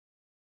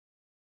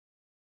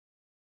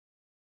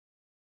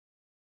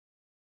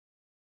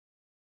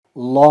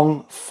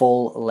long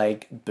full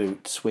leg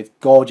boots with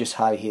gorgeous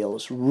high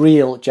heels,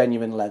 real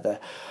genuine leather.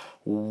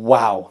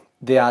 Wow,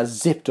 they are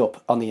zipped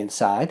up on the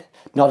inside,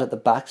 not at the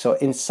back, so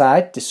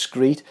inside,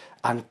 discreet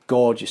and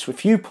gorgeous.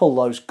 If you pull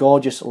those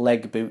gorgeous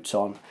leg boots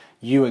on,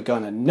 you are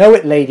gonna know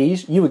it,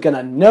 ladies. You are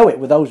gonna know it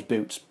with those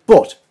boots.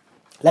 But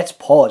let's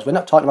pause. We're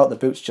not talking about the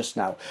boots just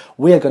now.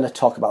 We are going to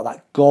talk about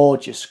that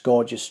gorgeous,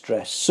 gorgeous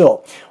dress.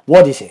 So,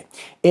 what is it?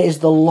 It is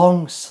the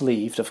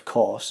long-sleeved, of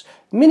course,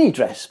 mini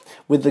dress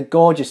with the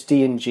gorgeous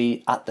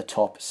D&G at the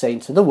top,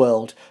 saying to the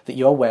world that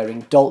you're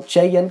wearing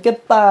Dolce &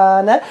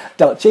 Gabbana.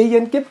 Dolce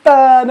 &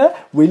 Gabbana.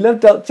 We love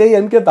Dolce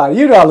 & Gabbana.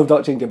 You know I love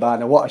Dolce &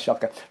 Gabbana. What a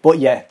shocker. But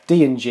yeah,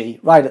 D&G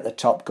right at the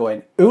top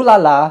going, ooh la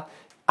la,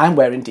 I'm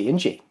wearing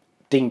D&G.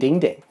 Ding, ding,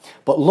 ding.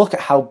 But look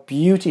at how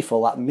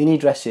beautiful that mini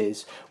dress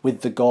is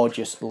with the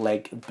gorgeous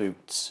leg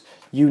boots.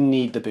 You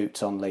need the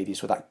boots on,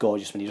 ladies, with that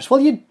gorgeous mini dress. Well,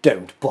 you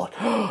don't, but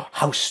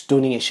how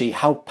stunning is she?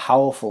 How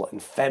powerful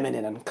and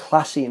feminine and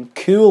classy and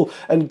cool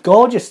and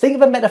gorgeous. Think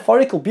of a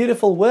metaphorical,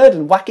 beautiful word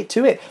and whack it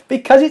to it,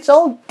 because it's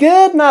all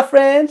good, my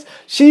friends.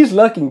 She's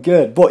looking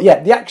good. But yeah,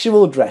 the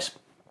actual dress.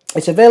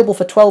 It's available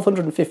for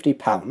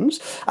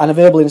 £1,250 and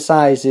available in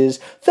sizes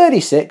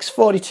 36,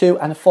 42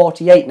 and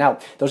 48. Now,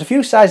 there's a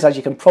few sizes, as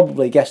you can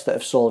probably guess, that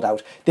have sold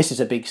out. This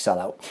is a big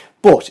sellout.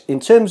 But in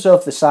terms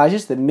of the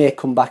sizes, they may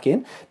come back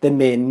in, they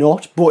may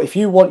not. But if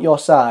you want your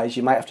size,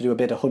 you might have to do a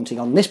bit of hunting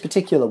on this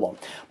particular one.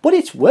 But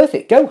it's worth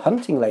it. Go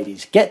hunting,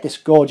 ladies. Get this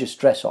gorgeous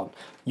dress on.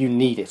 You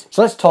need it.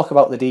 So let's talk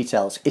about the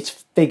details. It's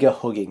figure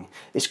hugging.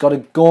 It's got a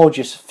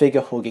gorgeous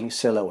figure hugging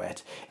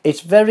silhouette.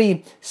 It's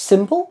very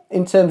simple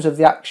in terms of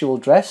the actual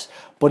dress,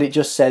 but it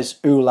just says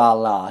ooh la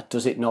la,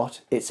 does it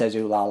not? It says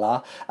ooh la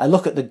la. And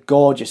look at the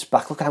gorgeous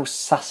back. Look how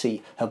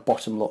sassy her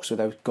bottom looks with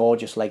those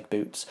gorgeous leg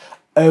boots.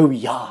 Oh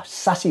yeah,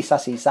 sassy,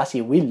 sassy,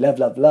 sassy. We love,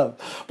 love,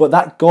 love. But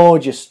that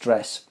gorgeous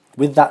dress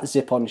with that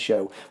zip on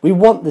show. We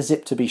want the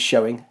zip to be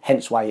showing,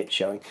 hence why it's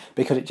showing,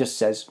 because it just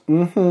says,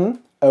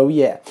 oh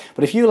yeah.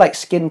 But if you like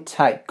skin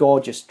tight,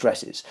 gorgeous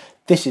dresses,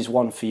 this is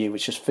one for you,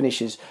 which just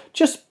finishes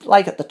just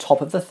like at the top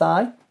of the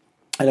thigh.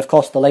 And of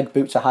course the leg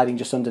boots are hiding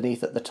just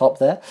underneath at the top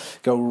there,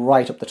 go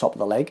right up the top of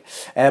the leg.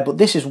 But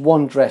this is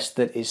one dress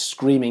that is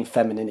screaming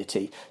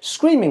femininity,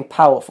 screaming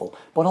powerful,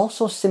 but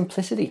also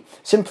simplicity.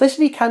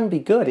 Simplicity can be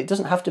good. It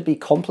doesn't have to be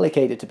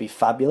complicated to be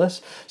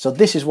fabulous. So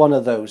this is one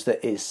of those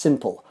that is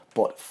simple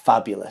but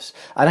fabulous.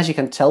 And as you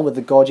can tell with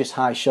the gorgeous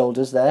high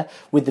shoulders there,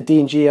 with the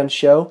D&G on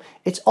show,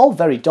 it's all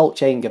very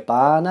Dolce &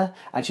 Gabbana,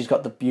 and she's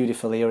got the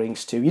beautiful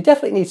earrings too. You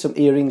definitely need some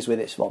earrings with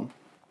this one.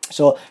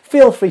 So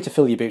feel free to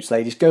fill your boots,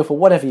 ladies. Go for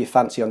whatever you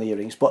fancy on the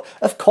earrings. But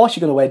of course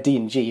you're going to wear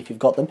D&G if you've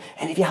got them.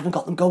 And if you haven't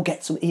got them, go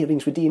get some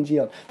earrings with D&G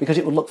on, because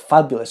it would look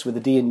fabulous with the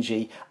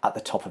D&G at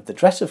the top of the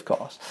dress, of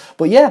course.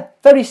 But yeah,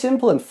 very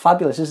simple and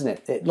fabulous, isn't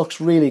it? It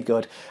looks really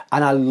good.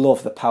 And I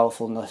love the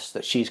powerfulness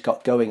that she's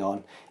got going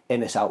on in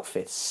this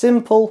outfit.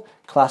 Simple,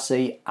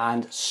 classy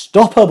and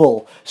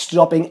stoppable.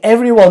 Stopping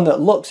everyone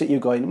that looks at you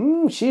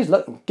going, she's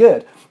looking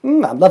good.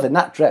 I'm loving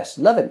that dress,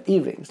 loving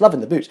earrings, loving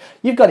the boots.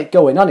 You've got it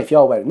going on if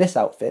you're wearing this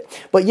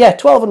outfit. But yeah,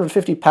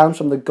 £1,250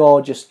 from the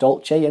gorgeous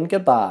Dolce &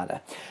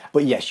 Gabbana.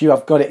 But yes, you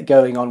have got it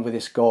going on with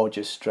this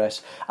gorgeous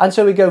dress. And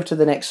so we go to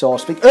the next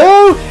sauce.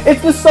 Oh,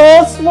 it's the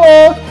sauce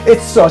walk.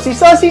 It's saucy,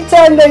 saucy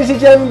time, ladies and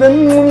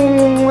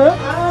gentlemen.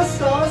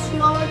 Sauce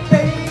walk,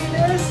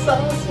 baby,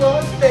 sauce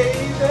walk,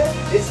 baby.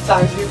 It's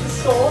time to do the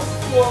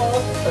sauce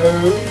walk.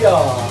 Oh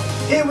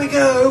yeah. Here we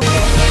go.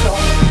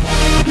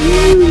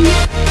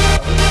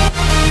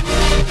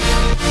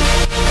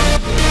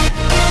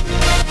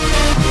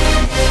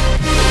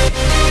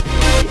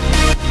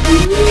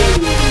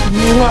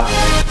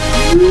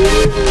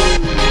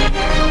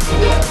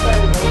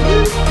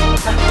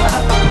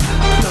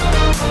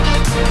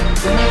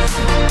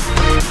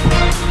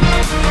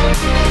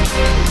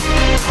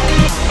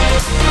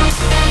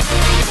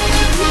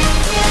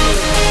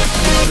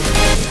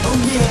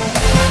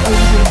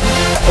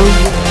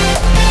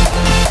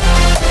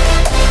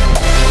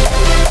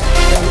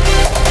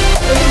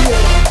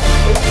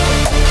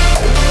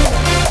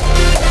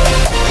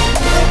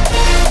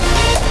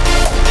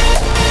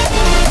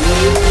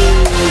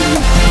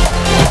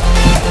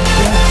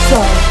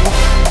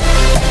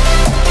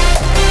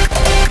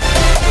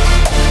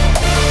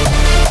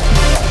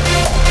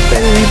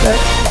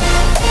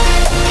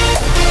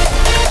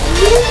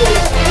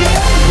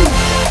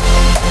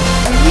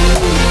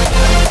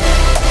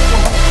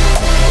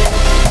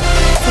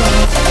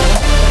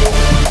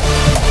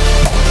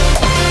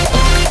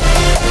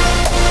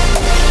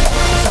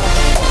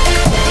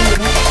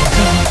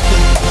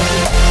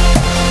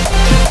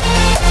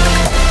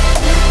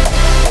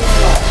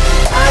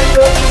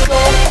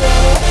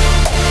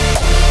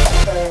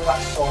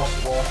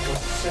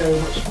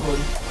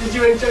 Did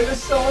you enjoy the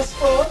sauce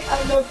fork?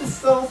 I love the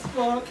sauce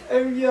fork.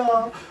 Oh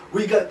yeah.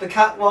 We got the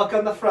catwalk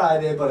on the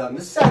Friday, but on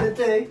the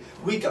Saturday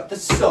we got the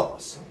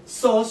sauce.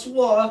 Sauce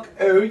walk,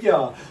 oh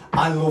yeah.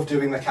 I love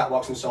doing the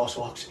catwalks and sauce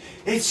walks.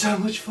 It's so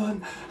much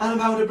fun. And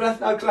I'm out of breath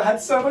now because I had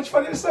so much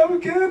fun, it was so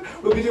good.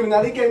 We'll be doing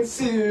that again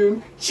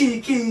soon.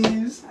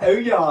 Cheekies, oh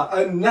yeah.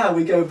 And now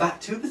we go back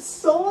to the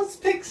sauce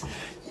picks.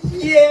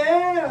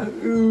 Yeah,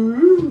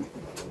 ooh.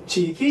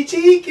 Cheeky,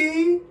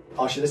 cheeky.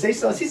 Or should I say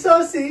saucy,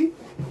 saucy?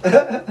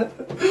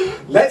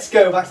 Let's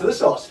go back to the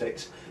sauce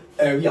picks.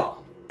 Oh yeah.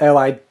 Oh,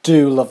 I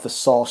do love the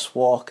sauce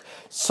walk.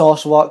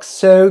 Sauce walk,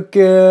 so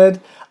good.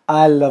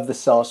 I love the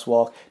sauce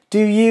walk. Do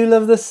you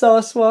love the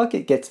sauce walk?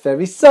 It gets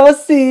very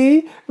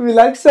saucy. We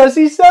like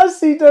saucy,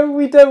 saucy, don't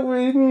we, don't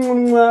we?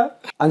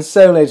 And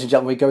so, ladies and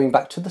gentlemen, we're going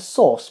back to the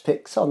sauce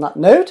picks on that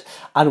note,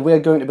 and we're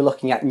going to be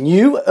looking at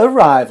new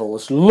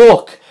arrivals.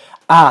 Look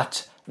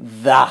at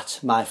that,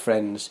 my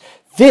friends.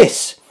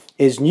 This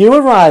is new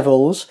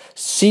arrivals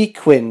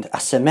sequined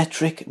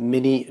asymmetric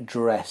mini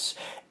dress.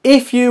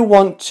 If you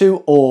want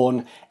to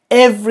own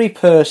every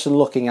person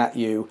looking at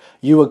you,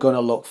 you are going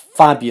to look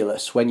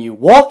fabulous when you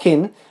walk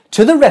in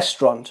to the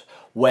restaurant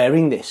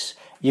wearing this.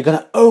 You're going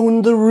to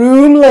own the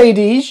room,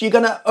 ladies. You're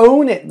going to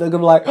own it. They're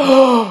going to be like,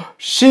 oh,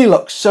 she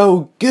looks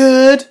so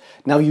good.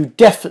 Now, you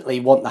definitely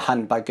want the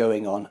handbag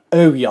going on.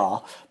 Oh,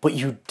 yeah. But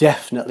you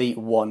definitely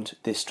want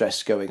this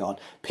dress going on.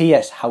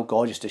 P.S. How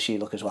gorgeous does she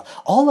look as well?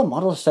 All the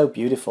models are so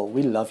beautiful.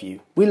 We love you.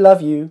 We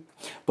love you.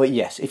 But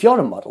yes, if you're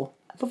a model,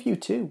 love you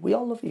too. We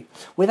all love you.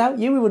 Without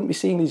you, we wouldn't be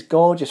seeing these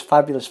gorgeous,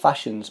 fabulous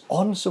fashions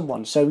on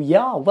someone. So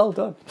yeah, well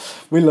done.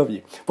 We love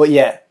you. But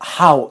yeah,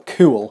 how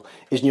cool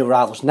is new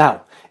arrivals?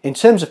 Now, in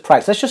terms of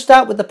price, let's just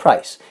start with the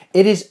price.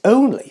 It is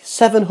only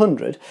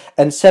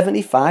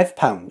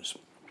 £775.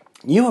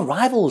 New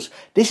arrivals.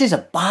 This is a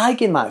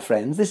bargain, my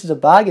friends. This is a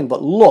bargain.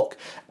 But look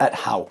at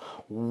how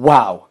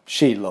wow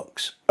she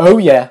looks. Oh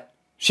yeah.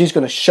 She's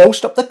going to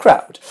show-stop the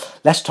crowd.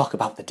 Let's talk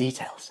about the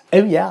details.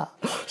 Oh, yeah.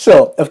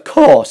 So, of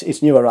course,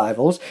 it's new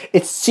arrivals.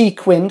 It's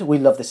sequined. We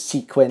love the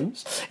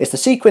sequins. It's the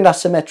sequined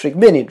asymmetric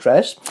mini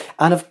dress.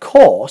 And, of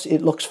course,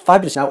 it looks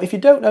fabulous. Now, if you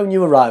don't know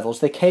new arrivals,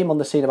 they came on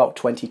the scene about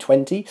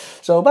 2020,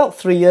 so about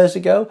 3 years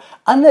ago.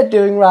 And they're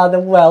doing rather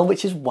well,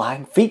 which is why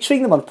I'm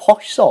featuring them on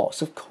Posh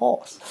Sauce, of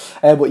course.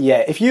 But,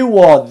 yeah, if you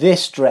wore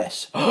this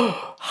dress,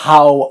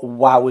 how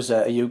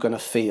wowzer are you going to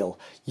feel?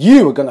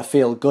 You are going to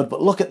feel good,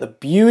 but look at the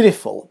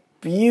beautiful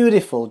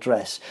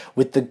dress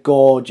with the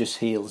gorgeous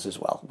heels as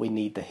well. We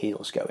need the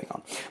heels going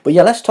on. But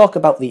yeah, let's talk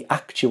about the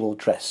actual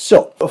dress.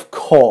 So, of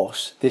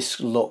course, this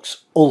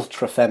looks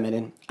ultra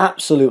feminine,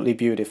 absolutely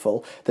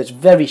beautiful. That's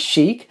very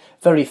chic,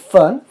 very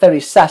fun, very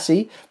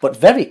sassy, but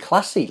very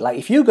classy. Like,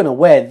 if you're going to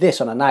wear this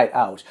on a night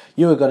out,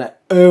 you are going to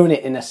own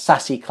it in a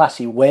sassy,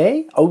 classy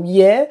way. Oh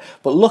yeah,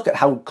 but look at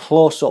how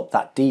close up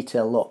that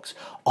detail looks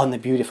on the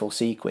beautiful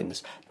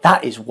sequins.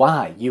 That is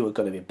why you are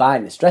going to be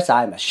buying this dress.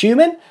 I'm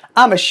assuming,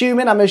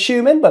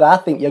 but I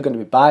think you're going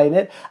to be buying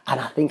it, and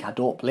I think I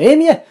don't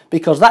blame you,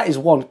 because that is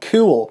one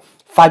cool,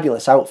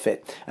 fabulous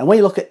outfit. And when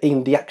you look at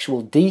in the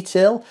actual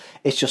detail,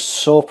 it's just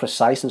so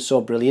precise and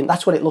so brilliant.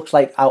 That's what it looks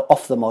like out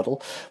off the model,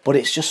 but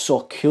it's just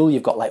so cool.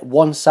 You've got like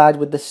one side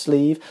with the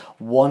sleeve,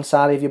 one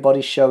side of your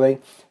body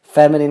showing.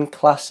 Feminine,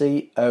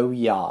 classy, oh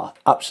yeah,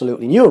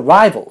 absolutely. New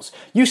arrivals.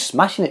 You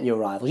smashing it, new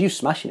arrivals, you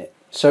smashing it.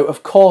 So,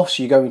 of course,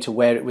 you're going to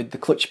wear it with the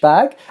clutch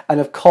bag and,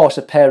 of course,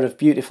 a pair of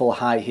beautiful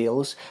high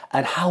heels.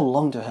 And how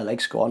long do her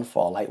legs go on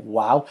for? Like,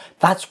 wow,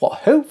 that's what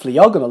hopefully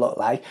you're going to look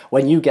like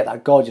when you get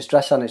that gorgeous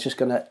dress on. It's just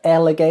going to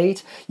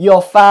elevate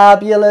your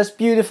fabulous,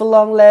 beautiful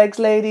long legs,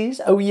 ladies.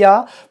 Oh,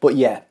 yeah. But,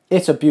 yeah,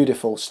 it's a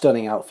beautiful,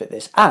 stunning outfit,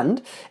 this.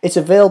 And it's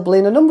available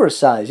in a number of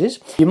sizes.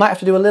 You might have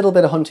to do a little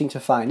bit of hunting to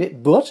find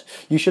it, but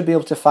you should be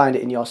able to find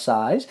it in your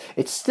size.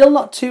 It's still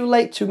not too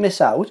late to miss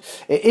out.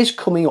 It is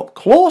coming up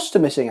close to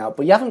missing out,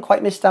 but you haven't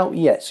quite missed out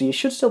yet. So you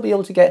should still be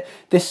able to get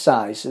this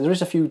size. And there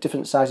is a few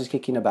different sizes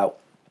kicking about.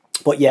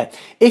 But yeah,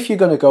 if you're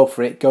going to go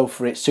for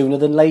it sooner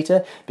than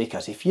later,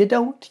 because if you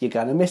don't, you're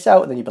going to miss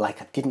out. And then you'll be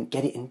like, I didn't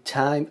get it in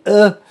time.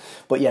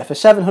 But yeah, for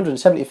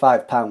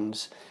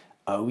 £775,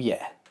 oh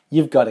yeah.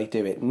 You've got to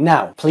do it.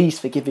 Now, please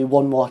forgive me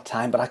one more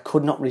time, but I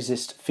could not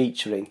resist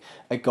featuring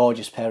a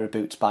gorgeous pair of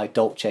boots by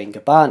Dolce &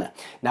 Gabbana.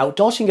 Now,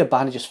 Dolce &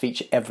 Gabbana just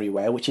feature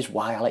everywhere, which is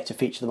why I like to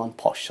feature them on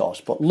Posh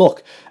Sauce. But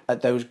look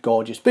at those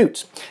gorgeous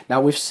boots.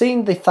 Now, we've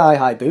seen the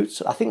thigh-high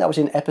boots. I think that was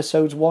in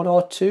episodes 1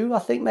 or 2, I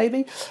think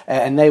maybe.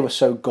 And they were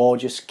so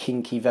gorgeous,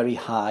 kinky, very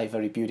high,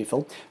 very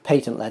beautiful.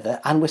 Patent leather.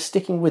 And we're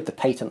sticking with the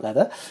patent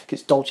leather, because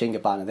it's Dolce &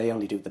 Gabbana. They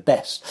only do the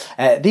best.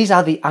 These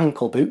are the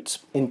ankle boots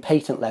in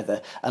patent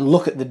leather. And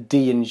look at the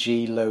D&G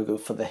logo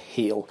for the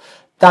heel.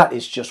 That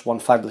is just one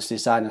fabulous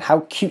design, and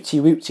how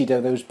cutesy-wootsy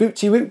do those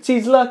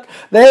bootsy-wootsies look?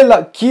 They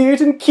look cute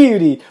and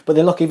cutie, but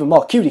they look even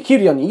more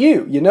cutie-cutie on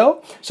you, you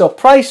know? So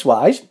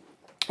price-wise,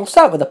 we'll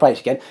start with the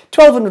price again,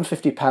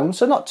 £1,250,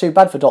 so not too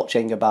bad for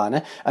Dolce &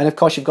 Gabbana. And of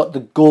course you've got the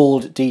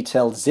gold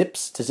detailed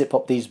zips to zip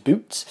up these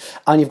boots,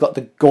 and you've got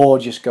the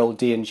gorgeous gold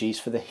D&Gs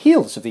for the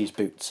heels of these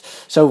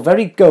boots. So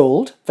very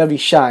gold, very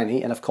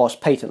shiny, and of course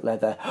patent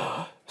leather.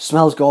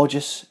 smells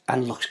gorgeous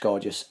and looks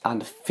gorgeous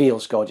and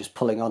feels gorgeous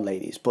pulling on,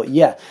 ladies. But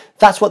yeah,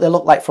 that's what they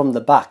look like from the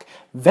back.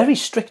 Very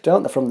strict,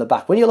 don't they, from the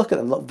back? When you look at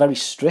them, they look very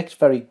strict,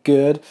 very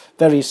good,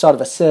 very sort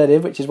of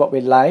assertive, which is what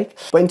we like.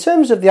 But in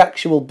terms of the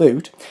actual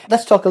boot,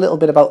 let's talk a little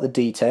bit about the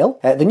detail.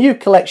 The new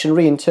collection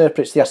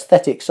reinterprets the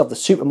aesthetics of the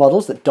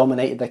supermodels that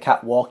dominated the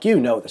catwalk.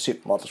 You know the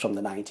supermodels from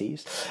the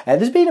 90s.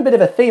 There's been a bit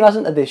of a theme,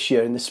 hasn't there, this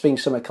year in the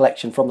spring-summer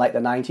collection from like the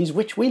 90s,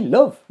 which we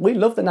love. We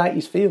love the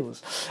 90s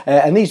feels.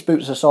 And these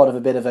boots are sort of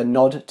a bit of a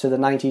nod to the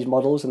 90s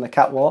models and the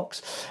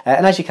catwalks.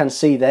 And as you can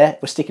see there,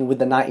 we're sticking with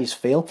the 90s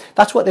feel.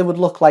 That's what they would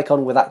look like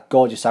on with that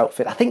gorgeous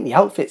outfit. I think the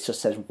outfit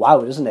just says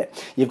wow, doesn't it?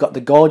 You've got the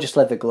gorgeous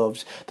leather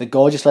gloves, the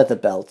gorgeous leather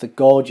belt, the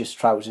gorgeous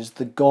trousers,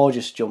 the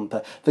gorgeous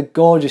jumper, the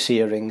gorgeous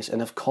earrings,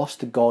 and of course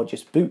the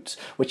gorgeous boots,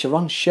 which are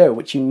on show,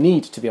 which you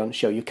need to be on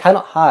show. You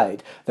cannot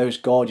hide those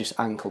gorgeous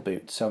ankle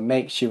boots, so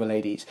make sure,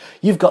 ladies,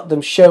 you've got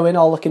them showing,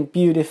 all looking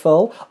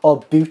beautiful,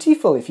 or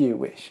bootiful if you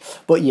wish.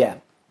 But yeah,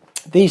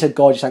 these are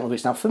gorgeous ankle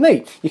boots. Now for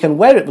me, you can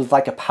wear it with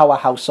like a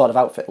powerhouse sort of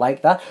outfit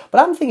like that, but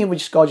I'm thinking with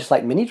just gorgeous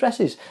like mini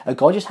dresses, a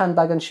gorgeous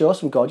handbag and sure,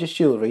 some gorgeous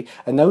jewellery,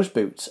 and those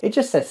boots. It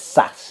just says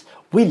sass.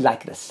 We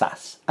like the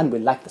sass, and we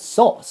like the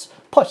sauce.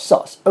 Posh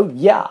sauce, oh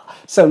yeah.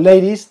 So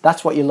ladies,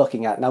 that's what you're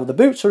looking at. Now the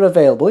boots are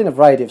available in a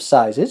variety of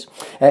sizes.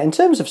 In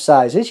terms of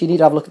sizes, you need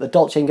to have a look at the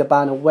Dolce &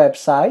 Gabbana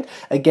website.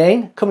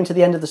 Again, coming to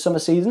the end of the summer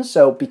season,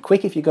 so be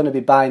quick if you're going to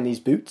be buying these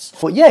boots.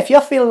 But yeah, if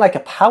you're feeling like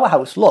a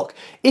powerhouse look,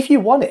 if you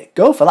want it,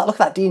 go for that.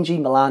 Look at that D&G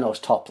Milano's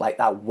top, like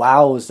that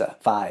wowzer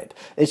vibe.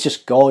 It's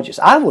just gorgeous.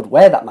 I would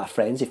wear that, my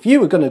friends. If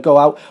you were going to go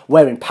out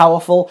wearing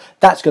powerful,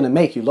 that's going to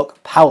make you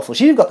look powerful.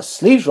 She's got the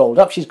sleeves rolled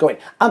up. She's going,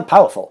 I'm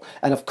powerful.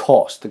 And of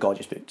course, the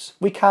gorgeous boots.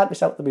 We can't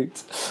miss out the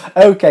boots.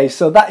 Okay,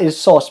 so that is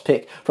source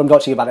pick from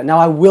Dolce & Gabbana. Now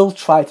I will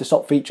try to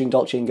stop featuring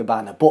Dolce &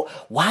 Gabbana, but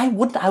why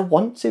wouldn't I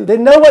want to? They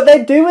know what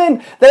they're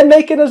doing. They're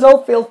making us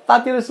all feel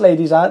fabulous,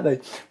 ladies, aren't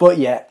they? But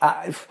yeah,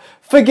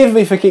 forgive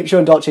me for keep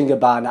showing Dolce &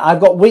 Gabbana. I've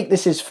got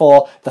weaknesses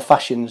for the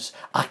fashions.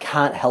 I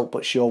can't help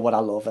but show what I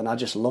love, and I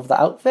just love the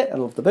outfit. I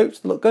love the boots.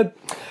 They look good.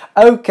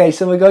 Okay,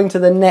 so we're going to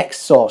the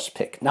next source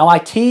pick. Now I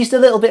teased a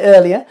little bit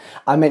earlier.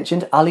 I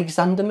mentioned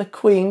Alexander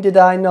McQueen, did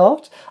I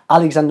not?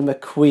 Alexander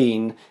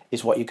McQueen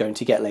is what you're going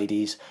to get,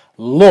 ladies.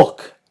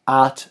 Look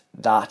at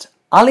that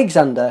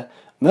Alexander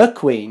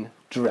McQueen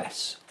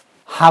dress.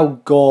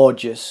 How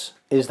gorgeous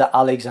is that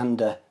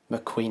Alexander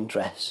McQueen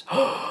dress?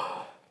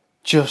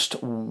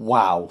 Just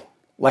wow.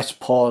 Let's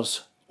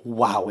pause.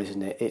 Wow,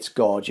 isn't it? It's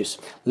gorgeous.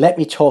 Let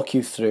me talk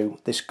you through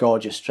this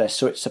gorgeous dress.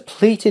 So it's a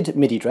pleated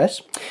midi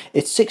dress.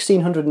 It's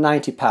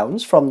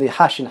 £1,690 from the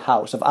Hashian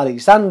House of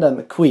Alexander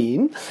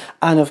McQueen.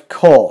 And of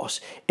course,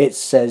 it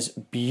says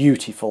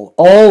beautiful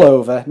all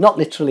over. Not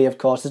literally, of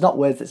course. There's not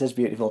words that says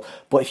beautiful.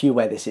 But if you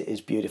wear this, it is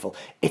beautiful.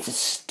 It's a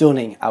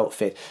stunning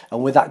outfit.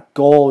 And with that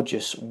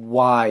gorgeous,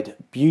 wide,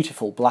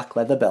 beautiful black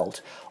leather belt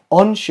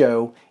on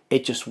show,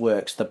 it just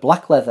works. The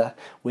black leather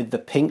with the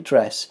pink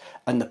dress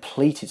and the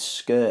pleated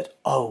skirt.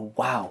 Oh,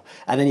 wow.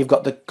 And then you've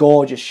got the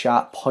gorgeous,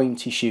 sharp,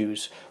 pointy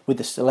shoes with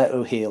the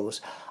stiletto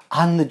heels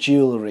and the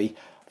jewellery.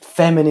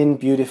 Feminine,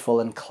 beautiful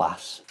and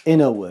class.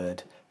 In a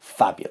word,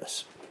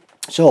 fabulous.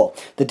 So,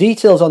 the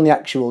details on the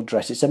actual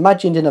dress. It's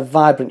imagined in a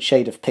vibrant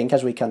shade of pink,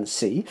 as we can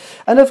see.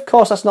 And of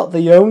course, that's not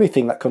the only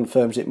thing that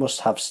confirms it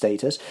must have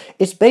status.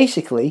 It's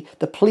basically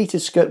the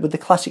pleated skirt with the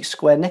classic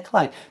square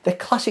neckline. The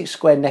classic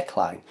square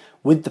neckline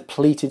with the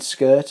pleated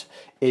skirt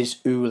is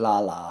ooh la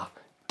la.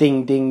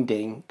 Ding, ding,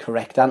 ding.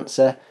 Correct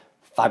answer.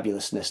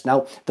 Fabulousness.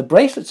 Now, the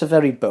bracelets are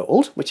very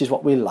bold, which is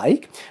what we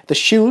like. The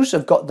shoes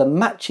have got the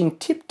matching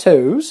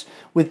tiptoes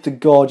with the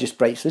gorgeous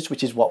bracelets,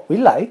 which is what we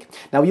like.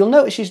 Now, you'll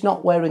notice she's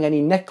not wearing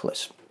any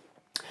necklace.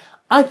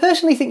 I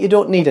personally think you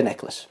don't need a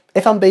necklace.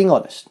 If I'm being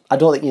honest, I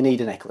don't think you need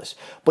a necklace.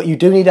 But you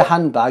do need a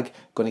handbag.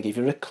 Going to give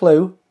you a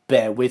clue.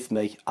 Bear with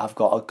me. I've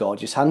got a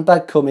gorgeous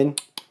handbag coming.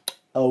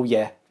 Oh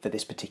yeah, for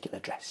this particular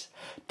dress.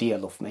 Do you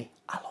love me?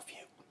 I love you.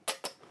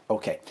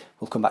 Okay,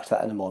 we'll come back to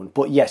that in a moment.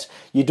 But yes,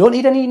 you don't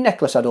need any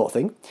necklace, I don't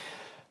think.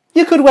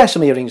 You could wear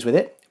some earrings with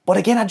it. But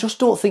again, I just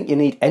don't think you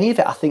need any of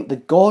it. I think the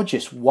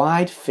gorgeous,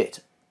 wide fit,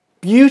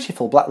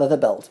 beautiful black leather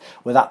belt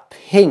with that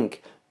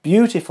pink,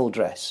 beautiful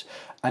dress,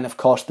 and of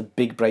course the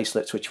big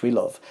bracelets, which we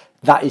love,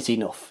 that is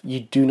enough. You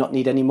do not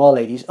need any more,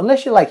 ladies,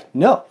 unless you're like,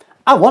 no,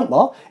 I want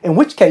more. In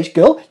which case,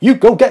 girl, you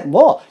go get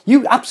more.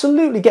 You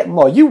absolutely get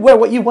more. You wear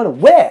what you want to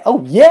wear.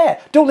 Oh,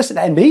 yeah. Don't listen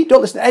to me.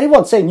 Don't listen to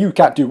anyone saying you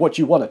can't do what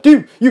you want to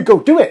do. You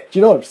go do it. Do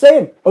you know what I'm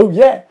saying? Oh,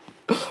 yeah.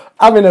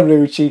 I'm in a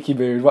rude, cheeky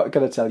mood. What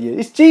can I tell you?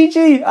 It's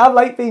Gigi. I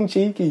like being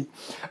cheeky.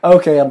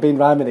 Okay, I'm being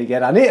rhyming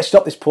again. I need to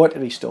stop this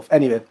poetry stuff.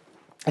 Anyway,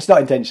 it's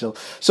not intentional.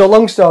 So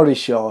long story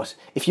short,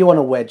 if you want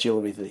to wear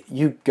jewellery with it,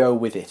 you go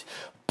with it.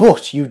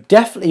 But you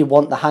definitely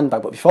want the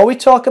handbag. But before we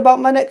talk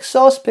about my next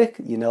source pick,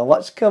 you know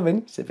what's coming.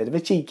 It's a bit of a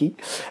cheeky.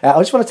 I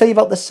just want to tell you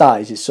about the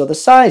sizes. So the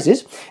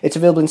sizes, it's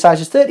available in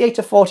sizes 38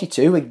 to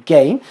 42.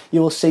 Again,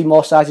 you will see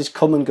more sizes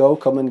come and go,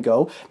 come and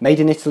go. Made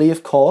in Italy,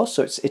 of course.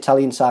 So it's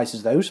Italian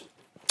sizes, those.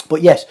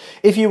 But yes,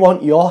 if you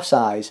want your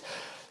size,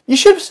 You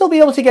should still be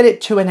able to get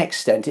it to an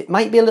extent. It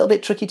might be a little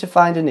bit tricky to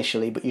find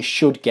initially, but you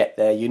should get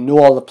there. You know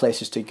all the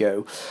places to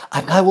go.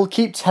 And I will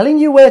keep telling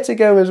you where to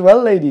go as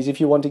well, ladies,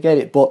 if you want to get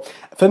it. But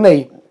for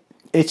me,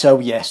 it's a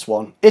yes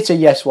one. It's a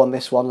yes one,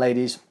 this one,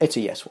 ladies. It's a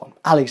yes one.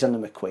 Alexander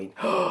McQueen.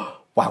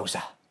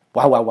 Wowza.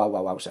 Wow, wow, wow,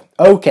 wow, wowza.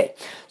 Okay,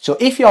 so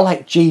if you're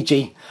like,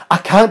 Gigi, I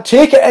can't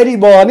take it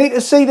anymore. I need to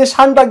see this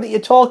handbag that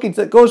you're talking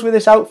to that goes with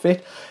this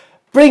outfit.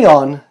 Bring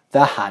on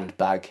the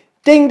handbag.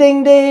 Ding,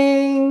 ding,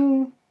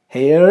 ding.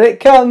 Here it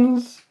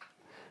comes.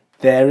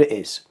 There it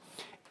is.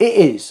 It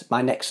is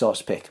my next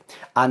source pick.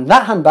 And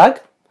that handbag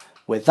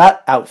with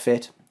that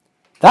outfit,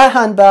 that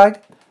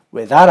handbag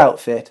with that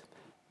outfit,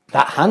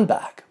 that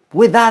handbag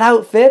with that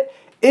outfit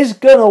is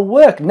going to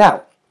work.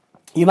 Now,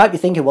 you might be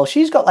thinking, well,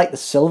 she's got like the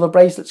silver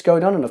bracelets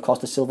going on and, of course,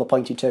 the silver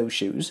pointy toe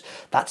shoes.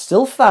 That's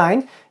still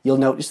fine. You'll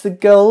notice the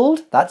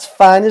gold. That's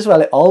fine as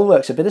well. It all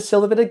works. A bit of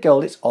silver, a bit of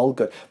gold. It's all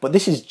good. But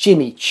this is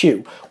Jimmy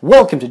Choo.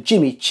 Welcome to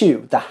Jimmy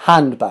Choo, the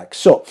handbag.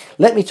 So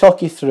let me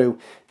talk you through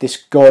this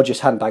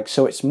gorgeous handbag.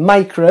 So it's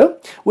micro.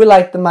 We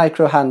like the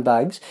micro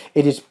handbags.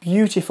 It is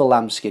beautiful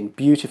lambskin,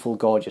 beautiful,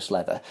 gorgeous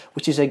leather,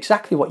 which is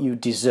exactly what you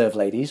deserve,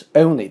 ladies.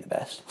 Only the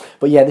best.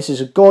 But yeah, this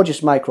is a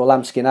gorgeous micro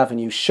lambskin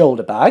avenue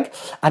shoulder bag,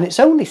 and it's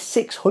only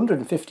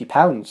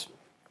 £650.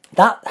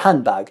 That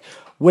handbag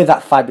with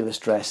that fabulous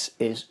dress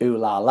is ooh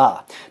la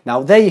la.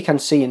 Now there you can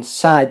see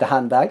inside the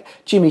handbag,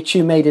 Jimmy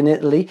Choo made in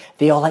Italy.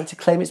 They all like to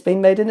claim it's been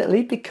made in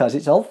Italy because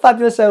it's all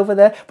fabulous over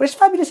there, but it's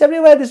fabulous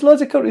everywhere. There's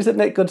loads of countries that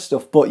make good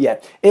stuff. But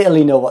yeah,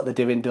 Italy know what they're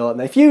doing, don't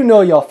they? If you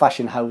know your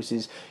fashion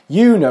houses,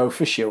 you know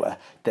for sure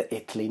that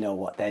Italy know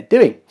what they're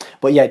doing.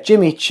 But yeah,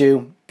 Jimmy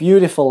Choo,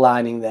 beautiful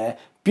lining there.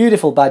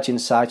 Beautiful badge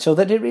inside so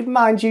that it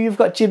reminds you you've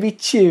got Jimmy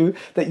Choo,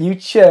 that you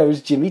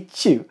chose Jimmy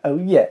Choo. Oh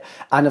yeah.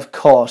 And of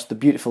course the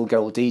beautiful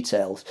gold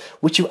details,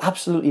 which you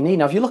absolutely need.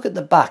 Now if you look at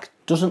the back,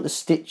 doesn't the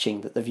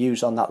stitching that they've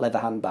used on that leather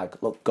handbag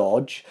look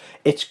gorge?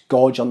 It's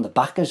gorge on the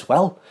back as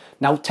well.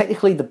 Now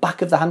technically the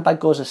back of the handbag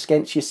goes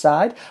against your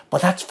side,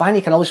 but that's fine.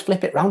 You can always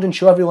flip it round and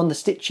show everyone the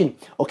stitching.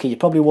 Okay, you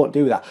probably won't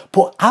do that,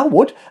 but I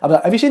would. I'm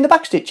like, have you seen the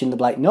back stitching? They're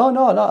like, no.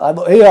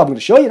 Here, I'm going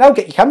to show you now.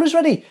 Get your cameras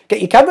ready.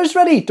 Get your cameras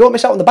ready. Don't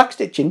miss out on the back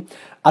stitching.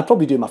 I'd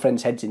probably do my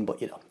friends' heads in,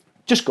 but you know,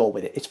 just go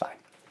with it. It's fine.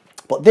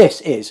 But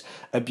this is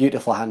a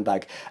beautiful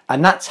handbag,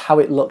 and that's how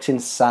it looks in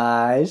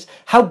size.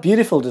 How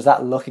beautiful does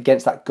that look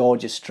against that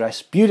gorgeous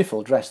dress?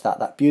 Beautiful dress,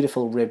 that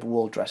beautiful rib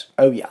wool dress.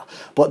 Oh yeah.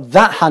 But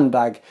that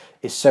handbag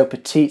is so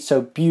petite,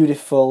 so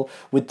beautiful,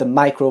 with the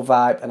micro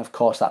vibe, and of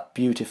course that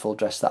beautiful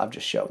dress that I've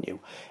just shown you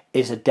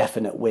is a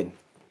definite win.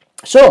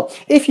 So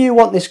if you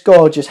want this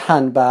gorgeous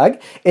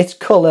handbag, it's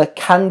colour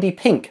candy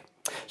pink.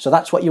 So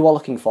that's what you are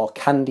looking for,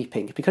 candy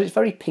pink, because it's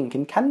very pink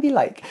and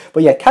candy-like.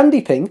 But yeah,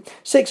 candy pink,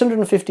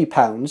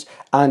 £650,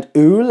 and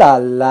ooh la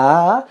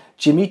la,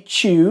 Jimmy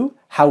Choo,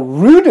 how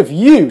rude of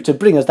you to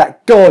bring us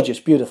that gorgeous,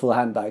 beautiful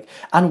handbag.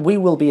 And we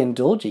will be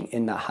indulging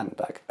in that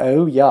handbag.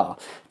 Oh yeah.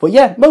 But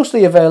yeah,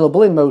 mostly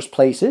available in most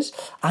places.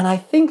 And I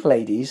think,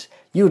 ladies,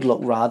 you'd look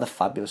rather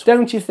fabulous,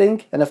 don't you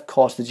think? And of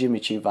course, the Jimmy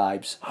Choo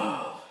vibes.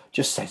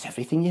 Just says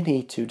everything you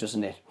need to,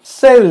 doesn't it?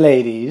 So,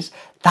 ladies,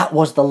 that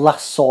was the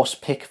last source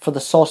pick for the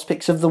source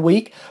picks of the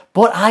week,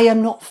 but I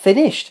am not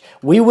finished.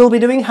 We will be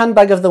doing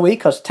handbag of the week,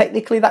 because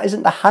technically that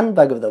isn't the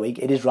handbag of the week.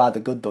 It is rather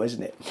good though,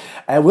 isn't it?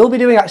 We'll be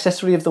doing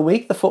accessory of the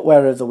week, the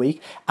footwear of the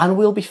week, and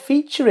we'll be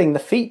featuring the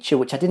feature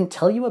which I didn't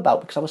tell you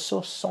about because I was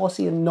so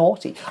saucy and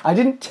naughty. I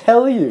didn't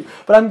tell you,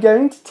 but I'm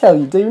going to tell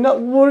you, do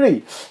not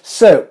worry.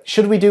 So,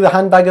 should we do the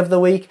handbag of the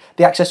week,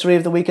 the accessory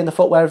of the week, and the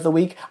footwear of the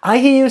week? I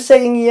hear you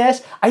saying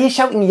yes. Are you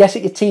shouting yes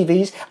at your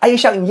TVs? Are you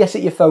shouting yes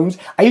at your phones?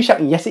 Are you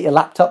shouting yes at your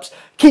laptops?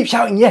 Keep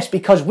shouting yes,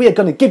 because we're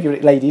going to give you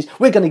it, ladies.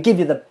 We're going to give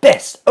you the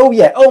best. Oh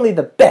yeah, only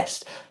the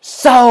best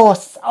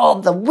source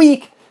of the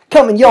week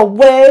coming your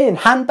way in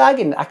handbag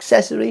and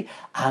accessory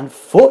and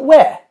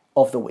footwear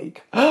of the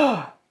week.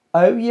 Oh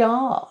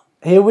yeah.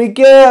 Here we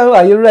go.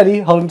 Are you ready?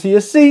 Hold on to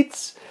your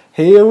seats.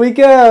 Here we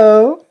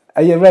go.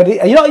 Are you ready?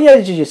 Are you not on the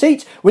edge of your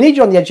seats? We need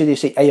you on the edge of your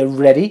seat. Are you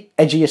ready?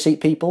 Edge of your seat,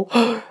 people.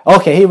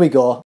 Okay, here we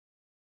go.